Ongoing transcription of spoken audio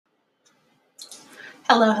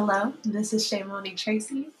Hello, hello. This is Shay Monique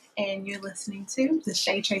Tracy, and you're listening to the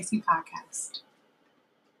Shay Tracy Podcast.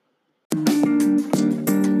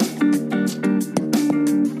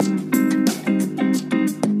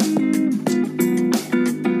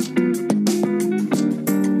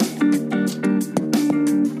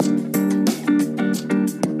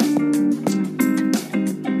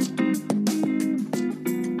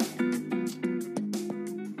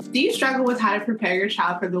 Do you struggle with how to prepare your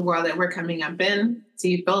child for the world that we're coming up in? Do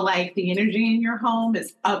you feel like the energy in your home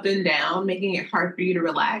is up and down, making it hard for you to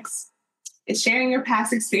relax? Is sharing your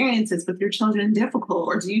past experiences with your children difficult,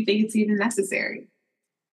 or do you think it's even necessary?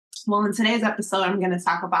 Well, in today's episode, I'm going to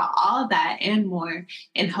talk about all of that and more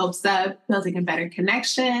in hopes of building a better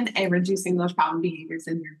connection and reducing those problem behaviors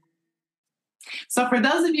in your home. So for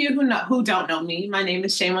those of you who don't know me, my name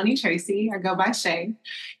is Shay Monique Tracy. I go by Shay.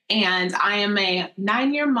 And I am a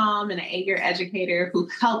 9-year mom and an 8-year educator who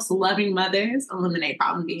helps loving mothers eliminate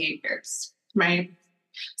problem behaviors, right?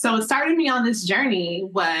 So what started me on this journey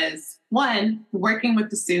was, one, working with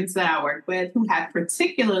the students that I work with who have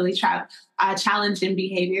particularly challenging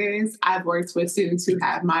behaviors. I've worked with students who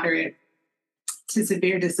have moderate to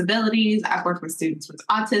severe disabilities. I've worked with students with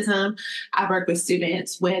autism. I've worked with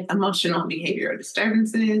students with emotional and behavioral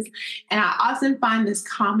disturbances. And I often find this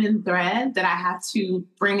common thread that I have to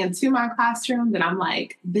bring into my classroom that I'm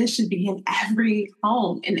like, this should be in every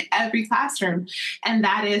home, in every classroom. And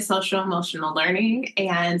that is social emotional learning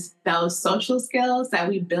and those social skills that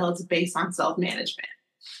we build based on self-management.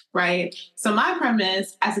 Right. So my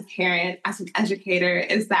premise as a parent, as an educator,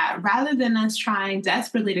 is that rather than us trying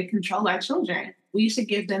desperately to control our children, we should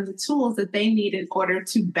give them the tools that they need in order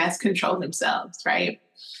to best control themselves. Right.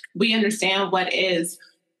 We understand what is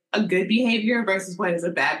a good behavior versus what is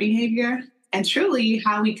a bad behavior. And truly,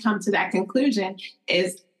 how we come to that conclusion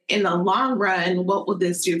is, in the long run, what will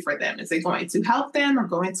this do for them? Is it going to help them or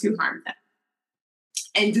going to harm them?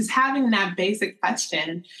 And just having that basic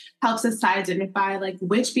question helps us to identify like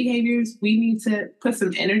which behaviors we need to put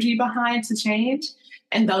some energy behind to change,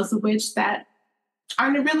 and those of which that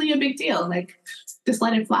aren't really a big deal. Like, just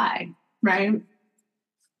let it fly, right?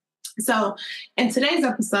 So in today's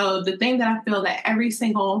episode, the thing that I feel that every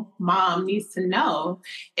single mom needs to know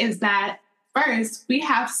is that first, we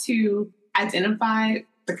have to identify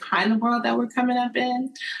the kind of world that we're coming up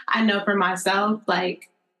in. I know for myself, like,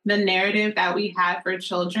 the narrative that we have for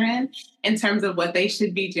children in terms of what they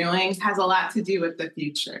should be doing has a lot to do with the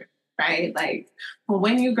future, right? Like,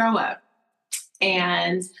 when you grow up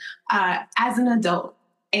and as an adult,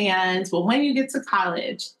 and when you get to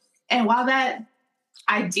college, and while that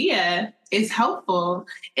idea is helpful,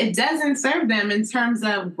 it doesn't serve them in terms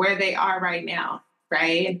of where they are right now,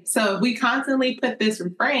 right? So if we constantly put this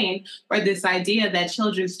refrain or this idea that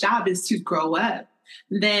children's job is to grow up,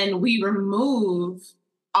 then we remove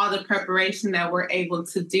all the preparation that we're able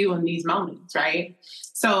to do in these moments, right?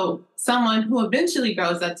 So someone who eventually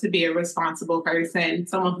grows up to be a responsible person,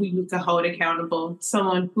 someone who you can hold accountable,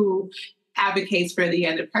 someone who advocates for the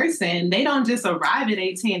other person, they don't just arrive at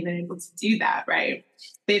 18 and able to do that, right?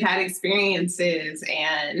 They've had experiences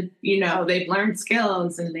and, they've learned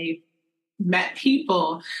skills and they've met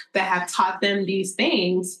people that have taught them these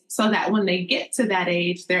things so that when they get to that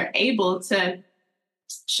age, they're able to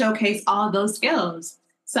showcase all those skills.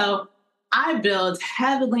 So I build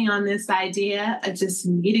heavily on this idea of just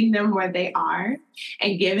meeting them where they are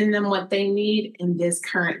and giving them what they need in this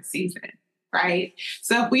current season, right?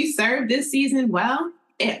 So if we serve this season well,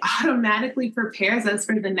 it automatically prepares us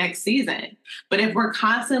for the next season. But if we're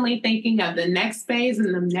constantly thinking of the next phase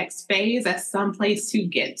and the next phase as some place to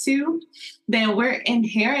get to, then we're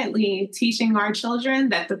inherently teaching our children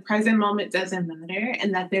that the present moment doesn't matter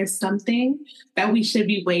and that there's something that we should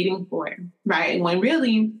be waiting for, right? When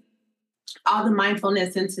really all the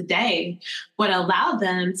mindfulness in today would allow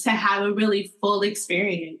them to have a really full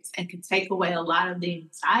experience and can take away a lot of the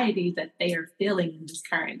anxiety that they are feeling in this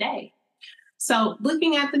current day. So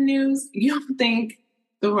looking at the news, you'll think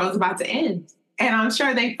the world's about to end. And I'm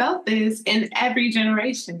sure they felt this in every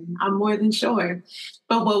generation. I'm more than sure.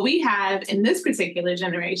 But what we have in this particular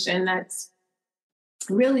generation that's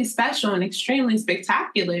really special and extremely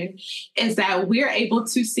spectacular is that we're able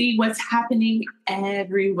to see what's happening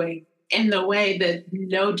everywhere in the way that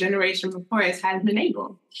no generation before us has been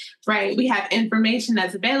able, right? We have information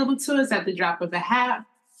that's available to us at the drop of a hat.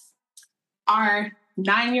 Our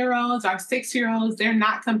 9-year-olds, our 6-year-olds, they're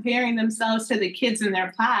not comparing themselves to the kids in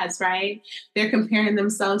their class, right? They're comparing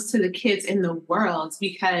themselves to the kids in the world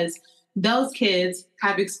because those kids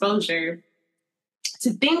have exposure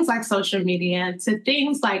to things like social media, to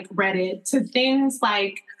things like Reddit, to things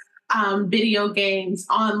like video games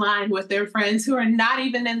online with their friends who are not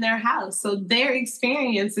even in their house. So their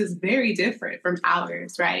experience is very different from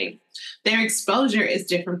ours, right? Their exposure is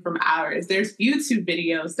different from ours. There's YouTube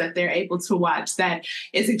videos that they're able to watch that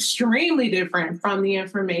is extremely different from the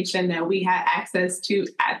information that we had access to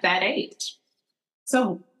at that age.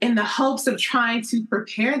 So, in the hopes of trying to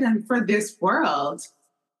prepare them for this world,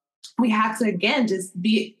 we have to again just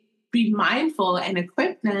be mindful and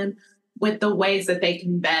equip them with the ways that they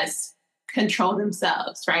can best control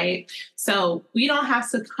themselves, right? So we don't have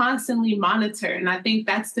to constantly monitor. And I think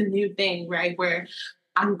that's the new thing, right? Where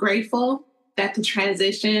I'm grateful that the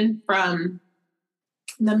transition from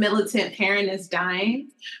the militant parent is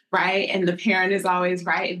dying, right? And the parent is always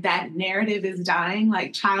right. That narrative is dying.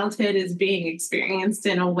 Like childhood is being experienced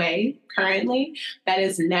in a way currently that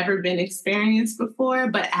has never been experienced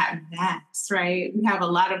before, but at max, right? We have a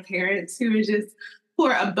lot of parents who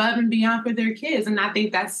are above and beyond for their kids. And I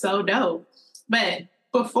think that's so dope. But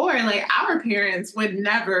before, like our parents would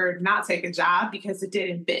never not take a job because it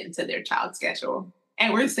didn't fit into their child's schedule.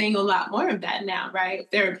 And we're seeing a lot more of that now, right?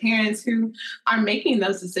 There are parents who are making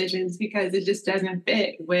those decisions because it just doesn't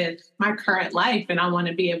fit with my current life. And I want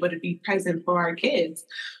to be able to be present for our kids,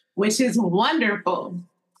 which is wonderful.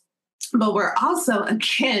 But we're also,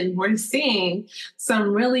 again, we're seeing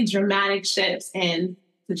some really dramatic shifts in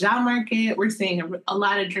the job market. We're seeing a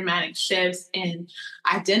lot of dramatic shifts in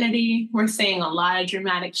identity. We're seeing a lot of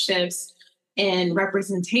dramatic shifts in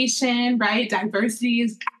representation, right? Diversity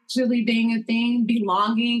is actually being a thing.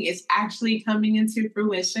 Belonging is actually coming into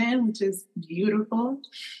fruition, which is beautiful.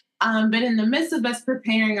 But in the midst of us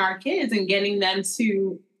preparing our kids and getting them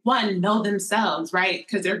to one, know themselves, right?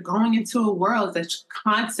 Because they're going into a world that's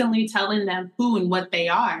constantly telling them who and what they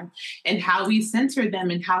are and how we center them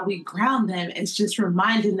and how we ground them. It's just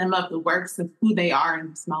reminding them of the works of who they are in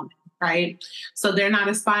this moment, right? So they're not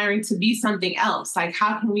aspiring to be something else. Like,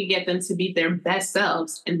 how can we get them to be their best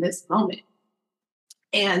selves in this moment?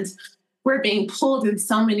 And we're being pulled in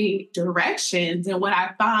so many directions. And what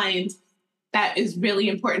I find that is really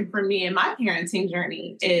important for me in my parenting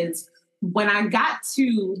journey is when I got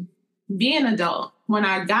to be an adult, when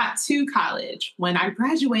I got to college, when I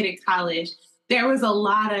graduated college, there was a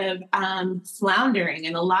lot of floundering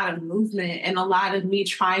and a lot of movement and a lot of me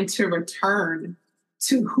trying to return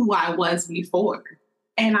to who I was before.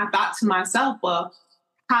 And I thought to myself, well,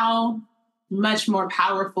 how much more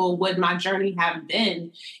powerful would my journey have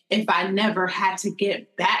been if I never had to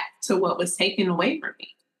get back to what was taken away from me,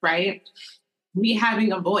 right? Me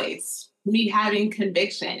having a voice, me having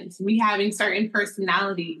convictions, me having certain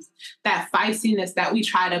personalities, that feistiness that we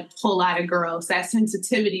try to pull out of girls, that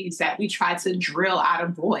sensitivities that we try to drill out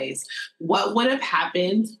of boys. What would have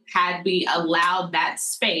happened had we allowed that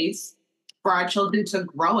space for our children to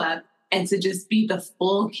grow up and to just be the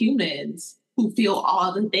full humans who feel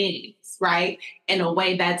all the things, right? In a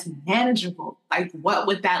way that's manageable. Like, what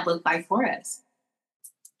would that look like for us?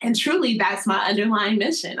 And truly, that's my underlying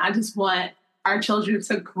mission. I just want our children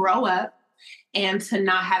to grow up and to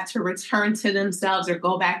not have to return to themselves or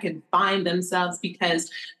go back and find themselves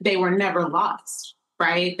because they were never lost,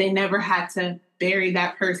 right? They never had to bury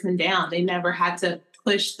that person down. They never had to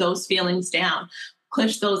push those feelings down,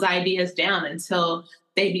 push those ideas down until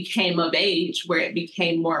they became of age where it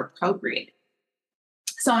became more appropriate.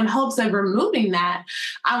 So in hopes of removing that,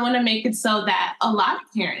 I want to make it so that a lot of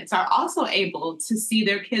parents are also able to see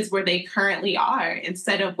their kids where they currently are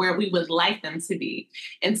instead of where we would like them to be,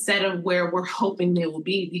 instead of where we're hoping they will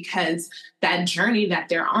be, because that journey that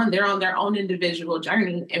they're on their own individual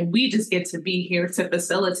journey. And we just get to be here to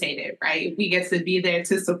facilitate it, right? We get to be there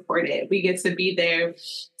to support it. We get to be there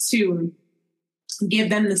to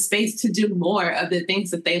give them the space to do more of the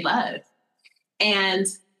things that they love. And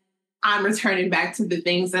I'm returning back to the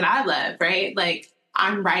things that I love, right? Like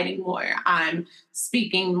I'm writing more, I'm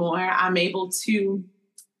speaking more, I'm able to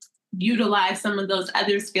utilize some of those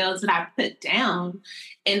other skills that I put down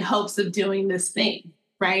in hopes of doing this thing,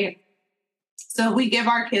 right? So we give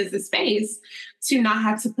our kids the space to not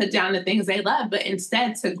have to put down the things they love, but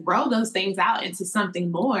instead to grow those things out into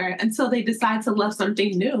something more until they decide to love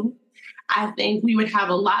something new. I think we would have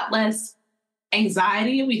a lot less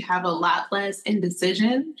anxiety, we'd have a lot less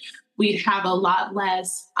indecision, we'd have a lot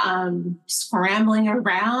less scrambling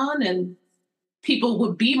around, and people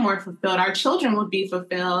would be more fulfilled. Our children would be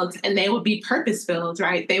fulfilled and they would be purpose filled,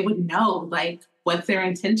 right? They would know like what their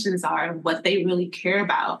intentions are and what they really care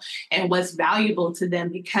about and what's valuable to them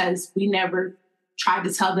because we never tried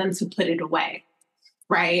to tell them to put it away,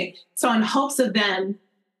 right? So in hopes of them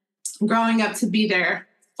growing up to be their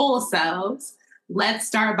full selves, let's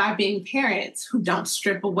start by being parents who don't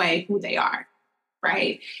strip away who they are.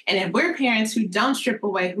 right? And if we're parents who don't strip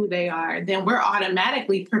away who they are, then we're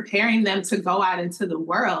automatically preparing them to go out into the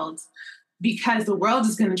world, because the world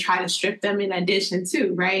is going to try to strip them in addition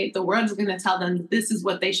too, right? The world is going to tell them that this is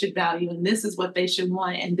what they should value and this is what they should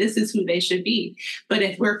want and this is who they should be. But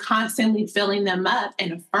if we're constantly filling them up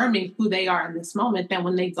and affirming who they are in this moment, then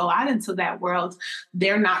when they go out into that world,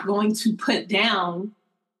 they're not going to put down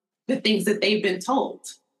the things that they've been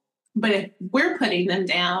told. But if we're putting them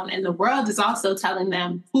down and the world is also telling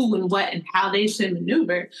them who and what and how they should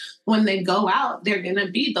maneuver, when they go out, they're going to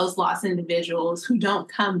be those lost individuals who don't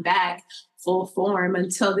come back full form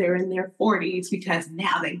until they're in their 40s, because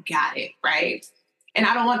now they got it, right? And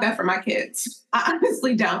I don't want that for my kids. I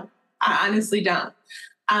honestly don't.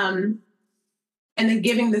 And then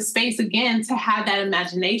giving the space again to have that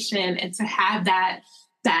imagination and to have that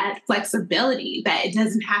flexibility, that it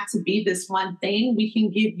doesn't have to be this one thing. We can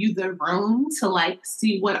give you the room to like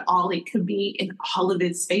see what all it could be in all of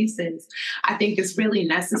its spaces. I think it's really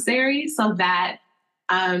necessary so that,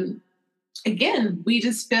 again, we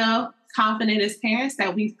just feel confident as parents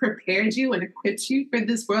that we've prepared you and equipped you for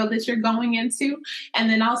this world that you're going into. And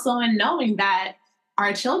then also in knowing that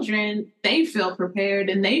our children, they feel prepared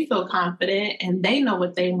and they feel confident and they know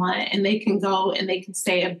what they want and they can go and they can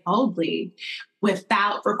say it boldly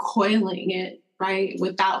without recoiling it, right?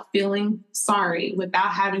 Without feeling sorry,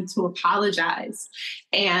 without having to apologize.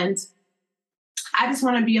 And I just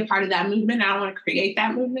want to be a part of that movement. I want to create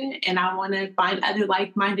that movement. And I want to find other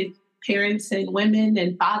like-minded parents and women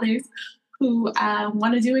and fathers who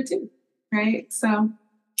want to do it too, right? So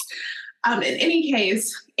in any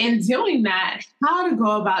case, in doing that, how to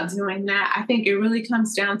go about doing that, I think it really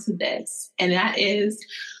comes down to this. And that is,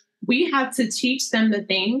 we have to teach them the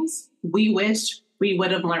things we wish we would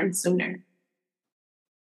have learned sooner.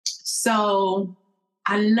 So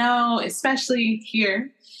I know, especially here,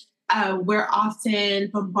 we're often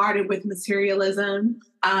bombarded with materialism.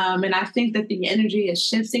 And I think that the energy is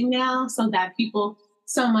shifting now so that people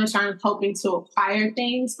so much aren't hoping to acquire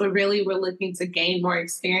things, but really we're looking to gain more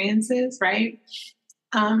experiences, right?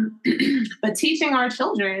 But teaching our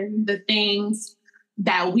children the things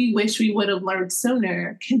that we wish we would have learned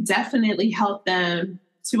sooner can definitely help them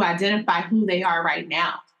to identify who they are right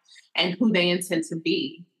now and who they intend to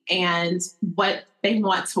be and what they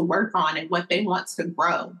want to work on and what they want to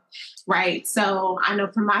grow, right? So I know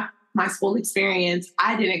from my school experience,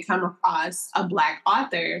 I didn't come across a Black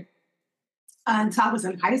author until I was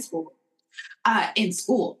in high school, in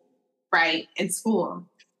school.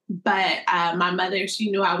 But my mother,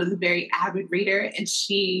 she knew I was a very avid reader and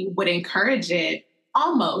she would encourage it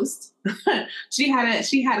almost. she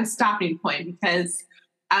had a stopping point because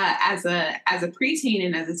as a preteen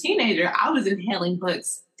and as a teenager, I was inhaling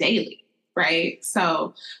books daily, right?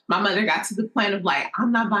 So my mother got to the point of like,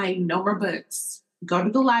 I'm not buying no more books. Go to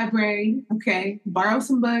the library, okay, borrow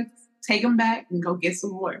some books, take them back and go get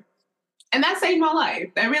some more. And that saved my life.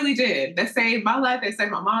 That really did. That saved my life. That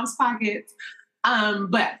saved my mom's pockets.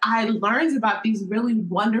 But I learned about these really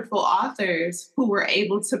wonderful authors who were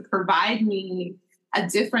able to provide me a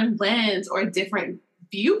different lens or a different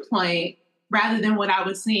viewpoint rather than what I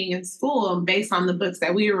was seeing in school based on the books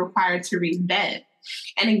that we were required to read then.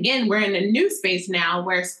 And again, we're in a new space now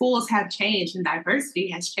where schools have changed and diversity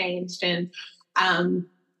has changed. And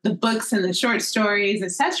the books and the short stories,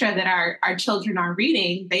 et cetera, that our children are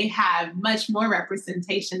reading, they have much more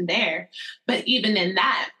representation there. But even in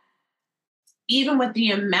that, even with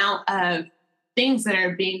the amount of things that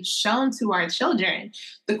are being shown to our children,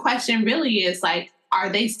 the question really is like, are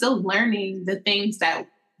they still learning the things that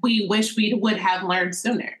we wish we would have learned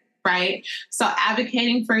sooner, right? So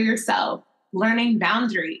advocating for yourself, learning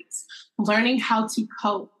boundaries, learning how to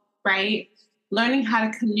cope, right? Learning how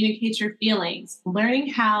to communicate your feelings, learning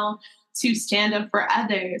how to stand up for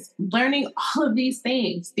others, learning all of these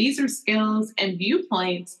things. These are skills and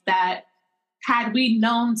viewpoints that had we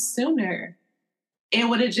known sooner, it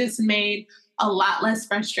would have just made a lot less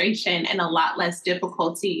frustration and a lot less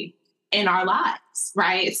difficulty in our lives,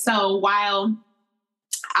 right? So while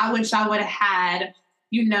I wish I would have had,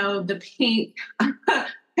 the pink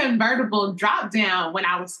convertible drop down when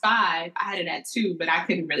I was 5. I had it at 2, but I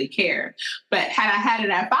couldn't really care. But had I had it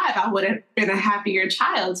at 5, I would have been a happier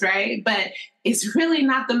child, right? But it's really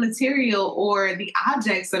not the material or the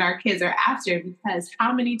objects that our kids are after, because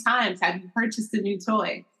how many times have you purchased a new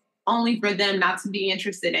toy only for them not to be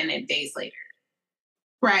interested in it days later?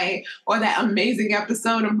 Right? Or that amazing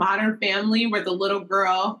episode of Modern Family where the little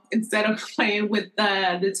girl, instead of playing with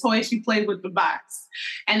the toy, she played with the box.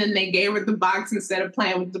 And then they gave her the box. Instead of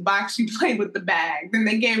playing with the box, she played with the bag. Then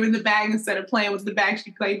they gave her the bag. Instead of playing with the bag,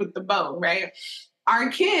 she played with the bow, right? our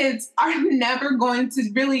kids are never going to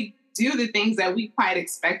really do the things that we quite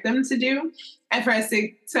expect them to do. And for us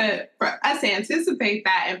to anticipate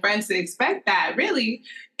that and for us to expect that, really,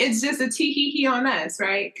 it's just a tee hee hee on us,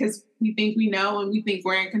 right? Because we think we know and we think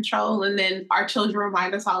we're in control. And then our children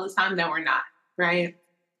remind us all the time that we're not, right?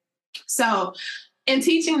 So in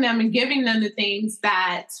teaching them and giving them the things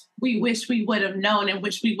that we wish we would have known and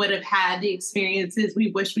wish we would have had the experiences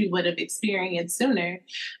we wish we would have experienced sooner,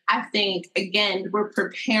 I think, again, we're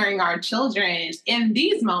preparing our children in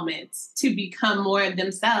these moments to become more of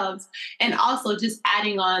themselves and also just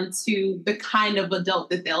adding on to the kind of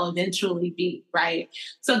adult that they'll eventually be, right?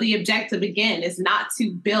 So the objective, again, is not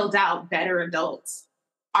to build out better adults.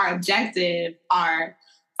 Our objective, our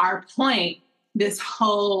point, this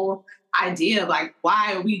whole idea of like,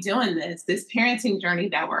 why are we doing this parenting journey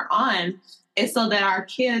that we're on is so that our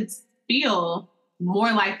kids feel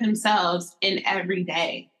more like themselves in every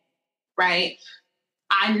day, right?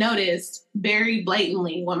 I noticed very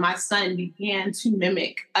blatantly when my son began to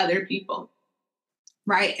mimic other people,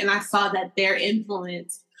 right? And I saw that their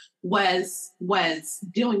influence was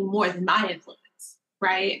doing more than my influence,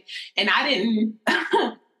 right? And I didn't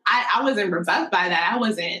I wasn't rebuffed by that. I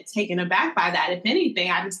wasn't taken aback by that. If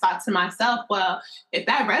anything, I just thought to myself, well, if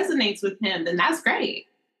that resonates with him, then that's great.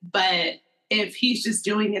 But if he's just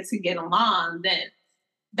doing it to get along, then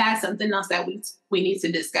that's something else that we need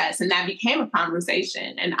to discuss. And that became a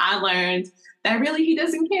conversation. And I learned that really he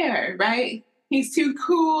doesn't care, right? He's too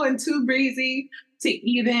cool and too breezy to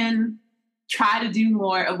even try to do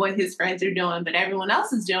more of what his friends are doing, but everyone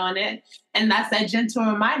else is doing it. And that's that gentle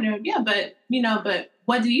reminder of, yeah, but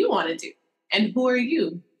what do you want to do? And who are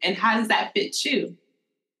you? And how does that fit you?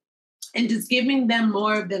 And just giving them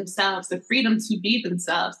more of themselves, the freedom to be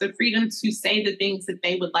themselves, the freedom to say the things that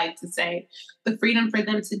they would like to say, the freedom for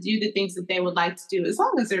them to do the things that they would like to do, as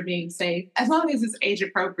long as they're being safe, as long as it's age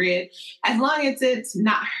appropriate, as long as it's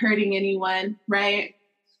not hurting anyone, right?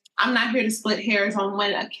 I'm not here to split hairs on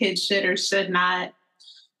when a kid should or should not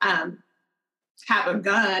have a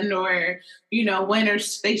gun or, when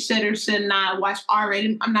they should or should not watch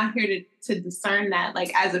R-rated. I'm not here to discern that.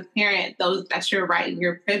 Like, as a parent, that's your right and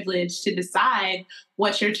your privilege to decide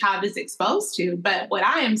what your child is exposed to. But what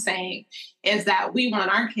I am saying is that we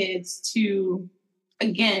want our kids to,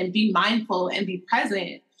 again, be mindful and be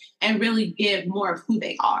present and really give more of who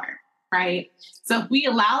they are, right? So if we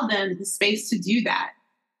allow them the space to do that,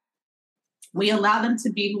 we allow them to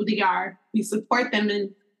be who they are, we support them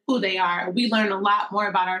in who they are, we learn a lot more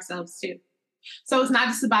about ourselves too. So it's not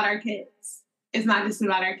just about our kids. It's not just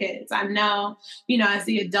about our kids. I know, as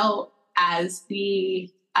the adult, as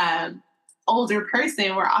the older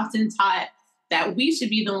person, we're often taught that we should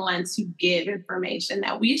be the ones to give information,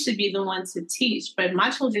 that we should be the ones to teach. But my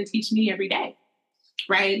children teach me every day,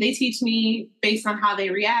 right? They teach me based on how they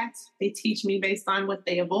react. They teach me based on what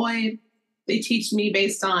they avoid. They teach me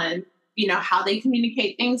based on, how they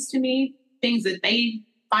communicate things to me, things that they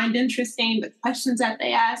find interesting, the questions that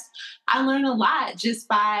they ask. I learn a lot just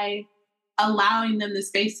by allowing them the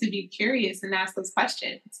space to be curious and ask those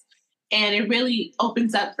questions. And it really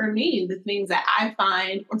opens up for me the things that I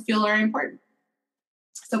find or feel are important.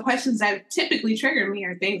 So questions that typically trigger me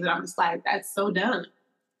are things that I'm just like, that's so dumb.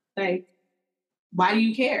 Like, why do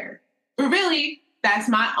you care? But really, that's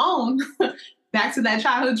my own, back to that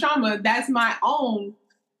childhood trauma, that's my own.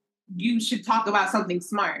 You should talk about something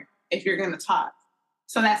smart if you're going to talk.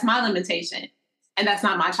 So that's my limitation. And that's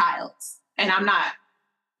not my child's. And I'm not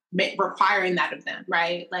requiring that of them,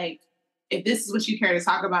 right? Like, if this is what you care to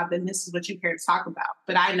talk about, then this is what you care to talk about.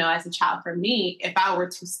 But I know as a child, for me, if I were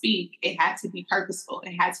to speak, it had to be purposeful.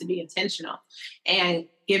 It had to be intentional. And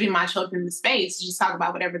giving my children the space to just talk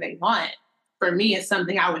about whatever they want, for me, is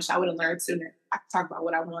something I wish I would have learned sooner. I could talk about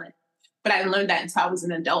what I want. But I didn't learn that until I was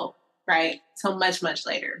an adult, right? Until much, much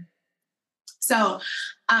later. So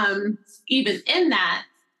even in that,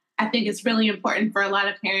 I think it's really important for a lot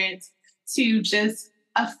of parents to just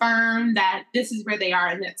affirm that this is where they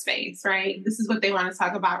are in that space, right? This is what they want to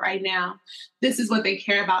talk about right now. This is what they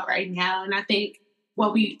care about right now. And I think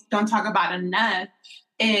what we don't talk about enough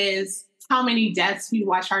is how many deaths we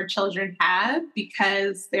watch our children have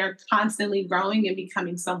because they're constantly growing and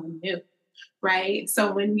becoming someone new, right?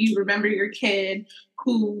 So when you remember your kid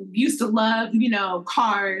who used to love,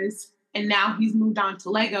 cars, and now he's moved on to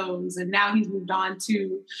Legos, and now he's moved on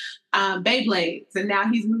to Beyblades, and now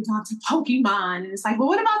he's moved on to Pokemon. And it's like, well,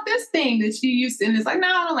 what about this thing that you used to? And it's like, no,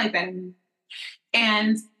 I don't like that anymore.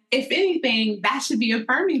 And if anything, that should be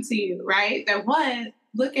affirming to you, right? That one,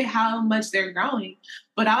 look at how much they're growing.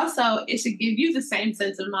 But also, it should give you the same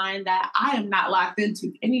sense of mind that I am not locked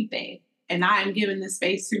into anything. And I am given the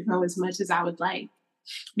space to grow as much as I would like.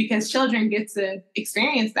 because children get to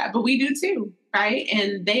experience that, but we do too, right?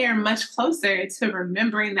 And they are much closer to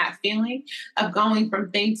remembering that feeling of going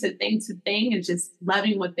from thing to thing to thing and just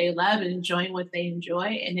loving what they love and enjoying what they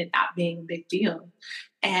enjoy and it not being a big deal.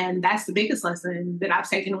 And that's the biggest lesson that I've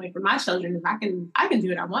taken away from my children is I can do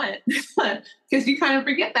what I want. Because you kind of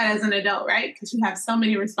forget that as an adult, right? Because you have so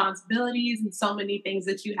many responsibilities and so many things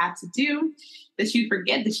that you have to do that you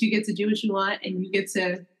forget that you get to do what you want and you get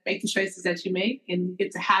to make the choices that you make and you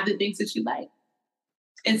get to have the things that you like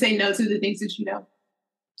and say no to the things that you don't.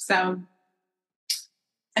 So,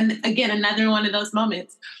 and again, another one of those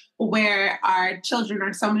moments where our children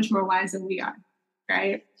are so much more wise than we are,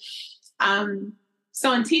 right?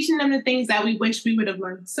 So in teaching them the things that we wish we would have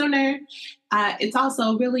learned sooner, it's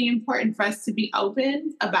also really important for us to be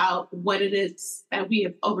open about what it is that we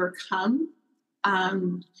have overcome.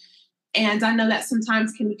 And I know that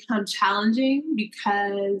sometimes can become challenging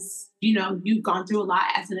because, you've gone through a lot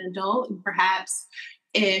as an adult and perhaps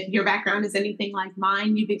if your background is anything like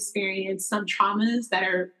mine, you've experienced some traumas that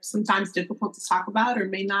are sometimes difficult to talk about or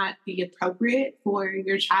may not be appropriate for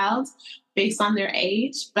your child based on their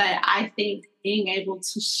age. But I think being able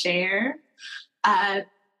to share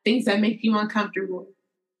things that make you uncomfortable,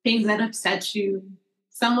 things that upset you,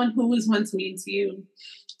 someone who was once mean to you,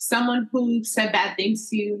 someone who said bad things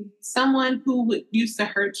to you, someone who used to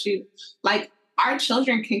hurt you, like our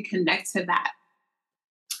children can connect to that.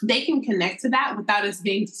 They can connect to that without us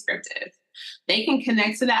being descriptive. They can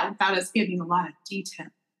connect to that without us giving a lot of detail,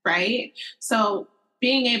 right? So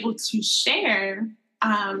being able to share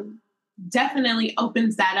definitely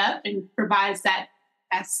opens that up and provides that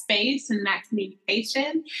space and that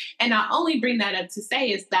communication. And I only bring that up to say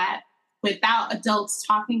is that without adults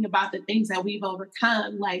talking about the things that we've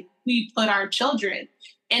overcome, like we put our children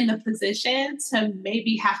in the position to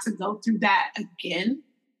maybe have to go through that again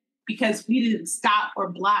because we didn't stop or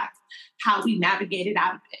block how we navigated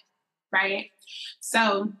out of it, right?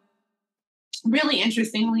 So really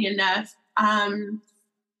interestingly enough, I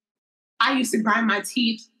used to grind my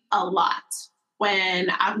teeth a lot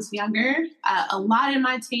when I was younger, a lot in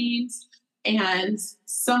my teens, and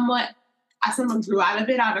I somewhat grew out of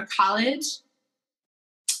it out of college.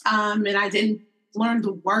 And I didn't learn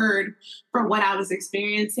the word for what I was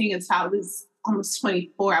experiencing until I was almost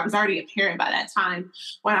 24. I was already a parent by that time.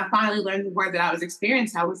 When I finally learned the word that I was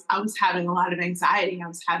experiencing, I was having a lot of anxiety. I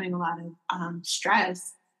was having a lot of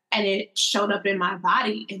stress, and it showed up in my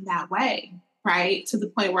body in that way, right? To the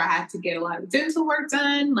point where I had to get a lot of dental work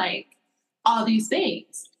done, like all these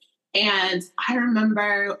things. And I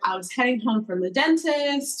remember I was heading home from the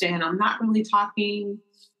dentist, and I'm not really talking.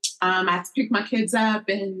 I had to pick my kids up,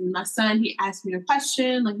 and my son, he asked me a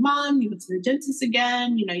question like, Mom, you went to the dentist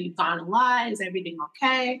again. You've gone a lot. Is everything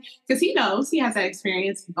okay? Because he knows he has that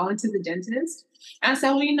experience of going to the dentist. And I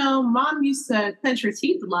said, well, Mom used to clench her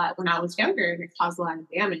teeth a lot when I was younger, and it caused a lot of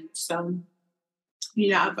damage. So,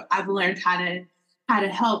 I've learned how to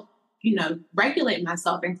help, regulate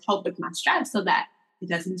myself and cope with my stress so that it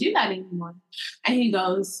doesn't do that anymore. And he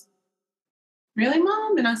goes, really,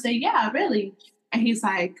 Mom? And I say, yeah, really. And he's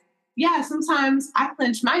like, yeah, sometimes I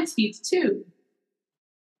clench my teeth too.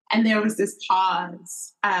 And there was this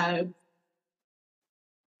pause of,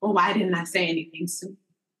 well, why didn't I say anything sooner?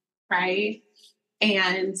 Right?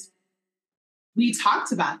 And we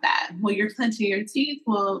talked about that. Well, you're clenching your teeth.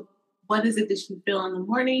 Well, what is it that you feel in the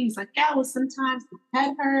morning? He's like, yeah, well, sometimes my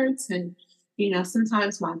head hurts and,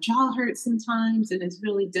 sometimes my jaw hurts sometimes and it's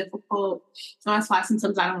really difficult. So that's why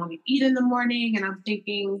sometimes I don't want to eat in the morning. And I'm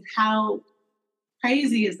thinking, how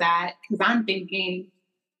crazy is that? Because I'm thinking,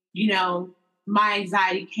 my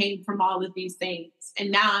anxiety came from all of these things.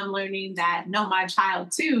 And now I'm learning that no, my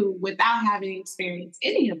child too, without having experienced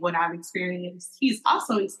any of what I've experienced, he's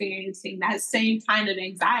also experiencing that same kind of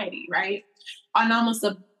anxiety, right? On almost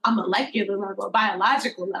a molecular level, a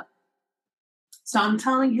biological level. So I'm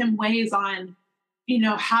telling him ways on,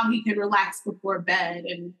 how he can relax before bed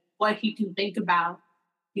and what he can think about,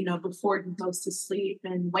 before he goes to sleep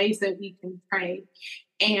and ways that we can pray.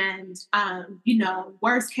 And,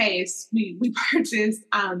 worst case, we purchased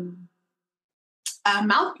a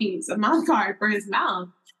mouthpiece, a mouth guard for his mouth,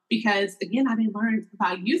 because again, I didn't learn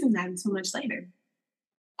about using that until much later.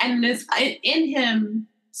 And this in him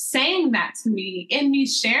saying that to me, in me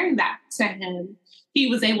sharing that to him, he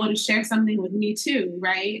was able to share something with me too,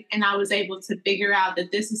 right? And I was able to figure out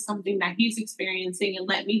that this is something that he's experiencing and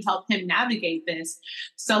let me help him navigate this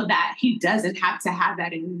so that he doesn't have to have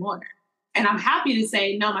that anymore. And I'm happy to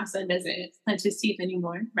say, no, my son doesn't clench his teeth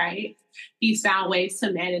anymore, right? He's found ways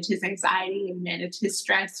to manage his anxiety and manage his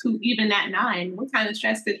stress. Who, even at 9, what kind of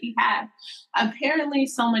stress did he have? Apparently,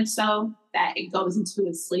 so much so that it goes into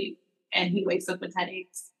his sleep and he wakes up with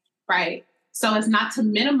headaches, right? So it's not to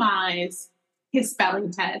minimize his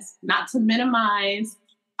spelling test, not to minimize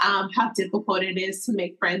how difficult it is to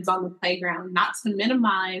make friends on the playground, not to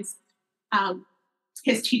minimize um,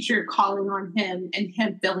 his teacher calling on him and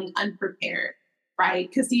him feeling unprepared, right?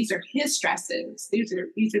 Because these are his stresses. These are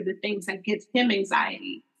the things that give him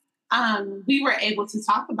anxiety. We were able to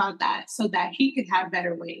talk about that so that he could have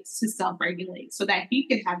better ways to self-regulate, so that he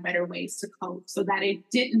could have better ways to cope, so that it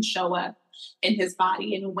didn't show up in his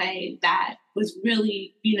body in a way that was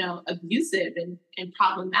really, abusive and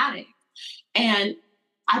problematic. And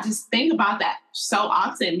I just think about that so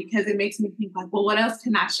often because it makes me think like, well, what else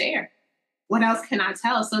can I share? What else can I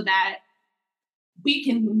tell so that we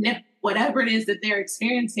can nip whatever it is that they're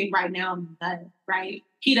experiencing right now in the bud, right?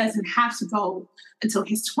 He doesn't have to go until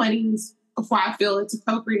his 20s before I feel it's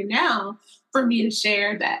appropriate now for me to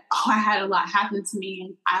share that, oh, I had a lot happen to me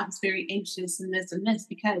and I was very anxious and this,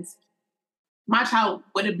 because my child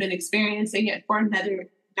would have been experiencing it for another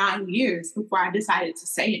 9 years before I decided to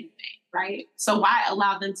say anything, right? So why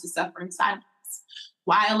allow them to suffer in silence?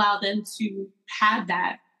 Why allow them to have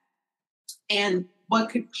that? And what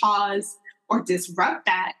could cause or disrupt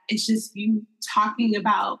that is just you talking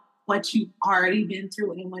about what you've already been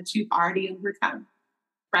through and what you've already overcome,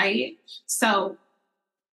 right? So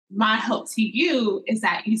my hope to you is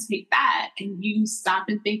that you take that and you stop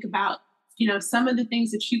and think about, some of the things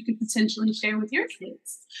that you could potentially share with your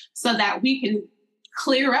kids so that we can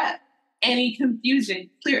clear up any confusion,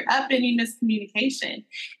 clear up any miscommunication,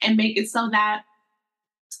 and make it so that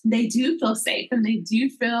they do feel safe and they do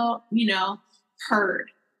feel, heard.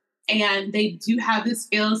 And they do have the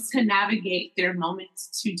skills to navigate their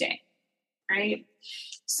moments today, right?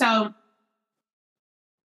 So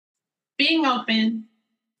being open,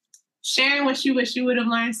 sharing what you wish you would have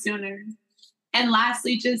learned sooner. And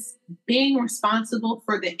lastly, just being responsible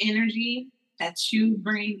for the energy that you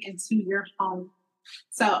bring into your home.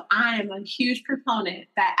 So I am a huge proponent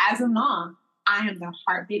that as a mom, I am the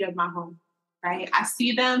heartbeat of my home, right? I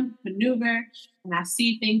see them maneuver and I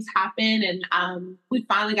see things happen. And we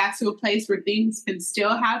finally got to a place where things can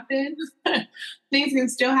still happen. Things can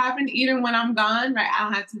still happen even when I'm gone, right? I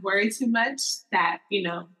don't have to worry too much that,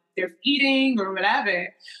 they're eating or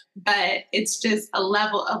whatever. But it's just a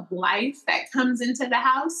level of life that comes into the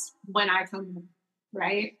house when I come home,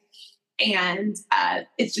 right? And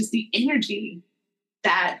it's just the energy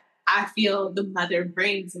that I feel the mother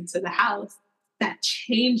brings into the house that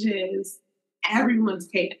changes everyone's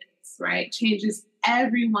cadence, right? Changes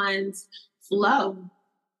everyone's flow.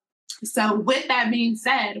 So with that being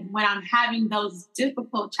said, when I'm having those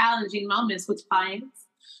difficult, challenging moments with clients,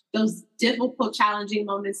 those difficult, challenging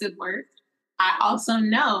moments at work, I also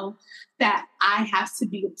know that I have to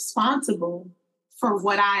be responsible for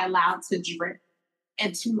what I allow to drip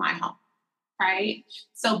into my home, right?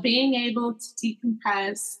 So being able to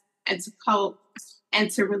decompress and to cope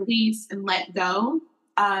and to release and let go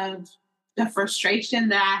of the frustration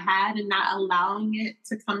that I had and not allowing it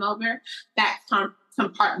to come over, that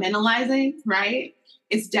compartmentalizing, right,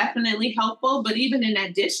 is definitely helpful. But even in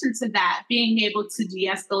addition to that, being able to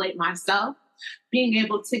de-escalate myself, being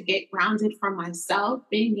able to get grounded for myself,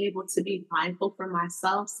 being able to be mindful for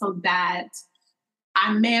myself so that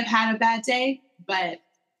I may have had a bad day, but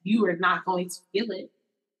you are not going to feel it.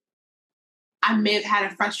 I may have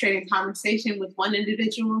had a frustrating conversation with one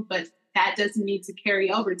individual, but that doesn't need to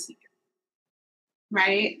carry over to you,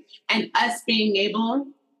 right? And us being able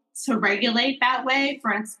to regulate that way,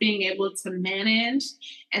 for us being able to manage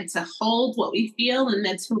and to hold what we feel and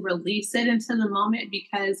then to release it into the moment.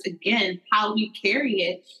 Because again, how we carry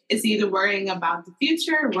it is either worrying about the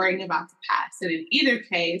future or worrying about the past. And in either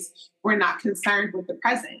case, we're not concerned with the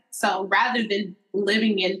present. So rather than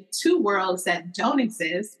living in two worlds that don't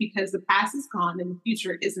exist because the past is gone and the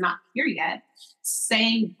future is not here yet,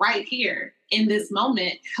 staying right here in this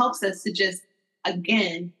moment helps us to just,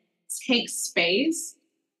 again, take space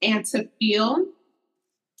and to feel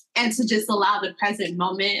and to just allow the present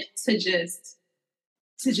moment to just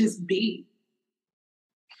be.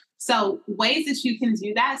 So ways that you can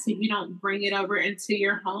do that so you don't bring it over into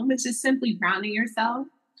your home is just simply grounding yourself.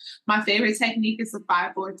 My favorite technique is the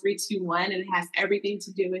 5, 4, 3, 2, 1, and it has everything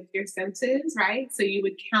to do with your senses, right? So you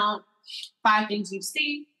would count 5 things you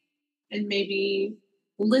see and maybe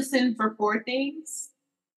listen for 4 things,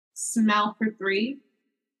 smell for 3,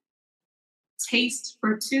 taste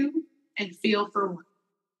for 2, and feel for 1,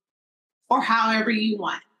 or however you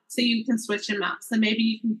want. So you can switch them out. So maybe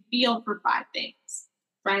you can feel for 5 things,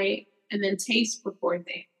 right? And then taste for 4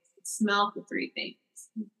 things, smell for 3 things,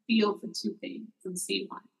 feel for 2 things, and see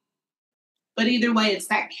one. But either way, it's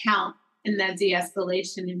that count and that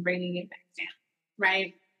de-escalation and bringing it back down,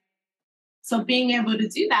 right? So being able to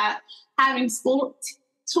do that, having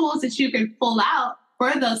tools that you can pull out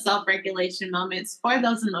for those self-regulation moments, for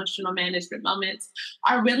those emotional management moments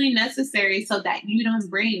are really necessary so that you don't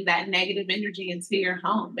bring that negative energy into your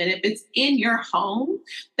home. And if it's in your home,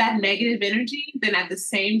 that negative energy, then at the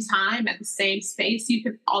same time, at the same space, you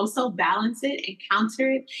can also balance it and counter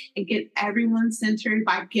it and get everyone centered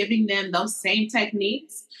by giving them those same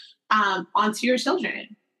techniques onto your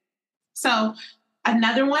children. So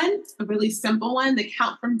another one, a really simple one, the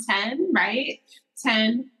count from 10, right?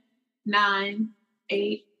 10, 9,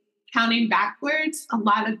 8, counting backwards, a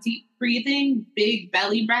lot of deep breathing, big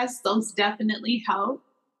belly breaths, those definitely help.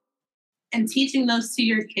 And teaching those to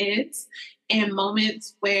your kids in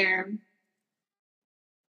moments where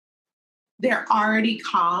they're already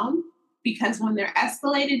calm, because when they're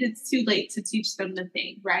escalated, it's too late to teach them the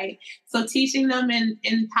thing, right? So teaching them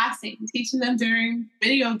in passing, teaching them during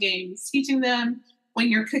video games, teaching them when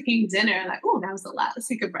you're cooking dinner, like, oh, that was a lot. Let's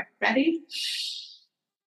take a breath. Ready?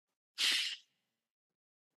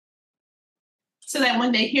 So that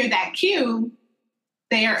when they hear that cue,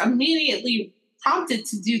 they are immediately prompted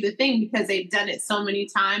to do the thing because they've done it so many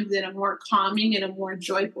times in a more calming and a more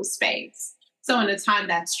joyful space. So in a time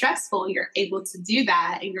that's stressful, you're able to do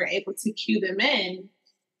that and you're able to cue them in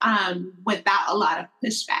without a lot of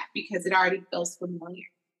pushback because it already feels familiar,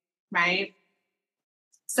 right?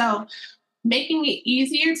 So making it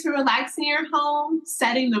easier to relax in your home,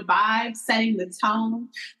 setting the vibe, setting the tone.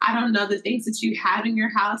 I don't know the things that you have in your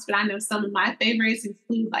house, but I know some of my favorites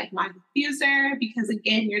include like my diffuser, because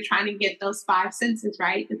again, you're trying to get those 5 senses,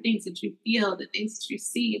 right? The things that you feel, the things that you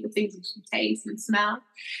see, the things that you taste and smell,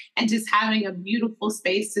 and just having a beautiful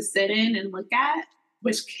space to sit in and look at,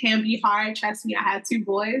 which can be hard. Trust me, I have 2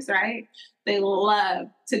 boys, right? They love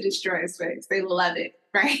to destroy space. They love it,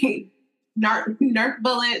 right? Nerf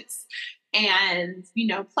bullets and,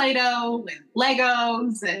 Play-Doh and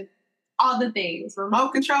Legos and all the things,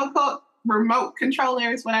 remote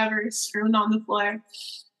controllers, whatever, strewn on the floor.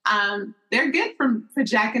 They're good for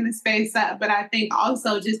jacking the space up, but I think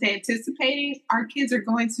also just anticipating our kids are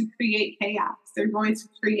going to create chaos. They're going to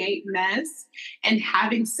create mess, and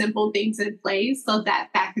having simple things in place so that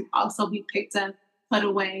can also be picked up, put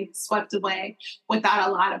away, swept away without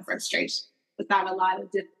a lot of frustration, without a lot of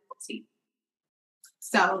difficulty.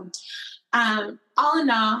 So all in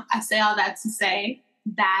all, I say all that to say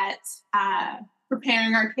that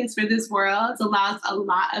preparing our kids for this world allows a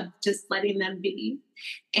lot of just letting them be.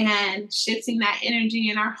 And shifting that energy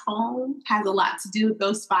in our home has a lot to do with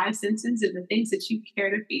those 5 senses and the things that you care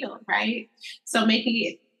to feel, right? So making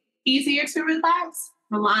it easier to relax,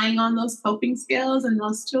 relying on those coping skills and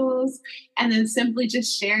those tools, and then simply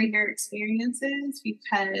just sharing your experiences,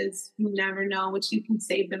 because you never know what you can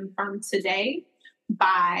save them from today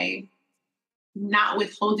by not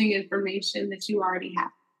withholding information that you already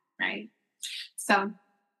have, right? So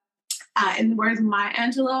in the words of Maya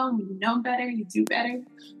Angelou, when you know better, you do better.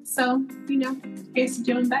 So, here's to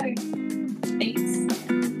doing better. Thanks.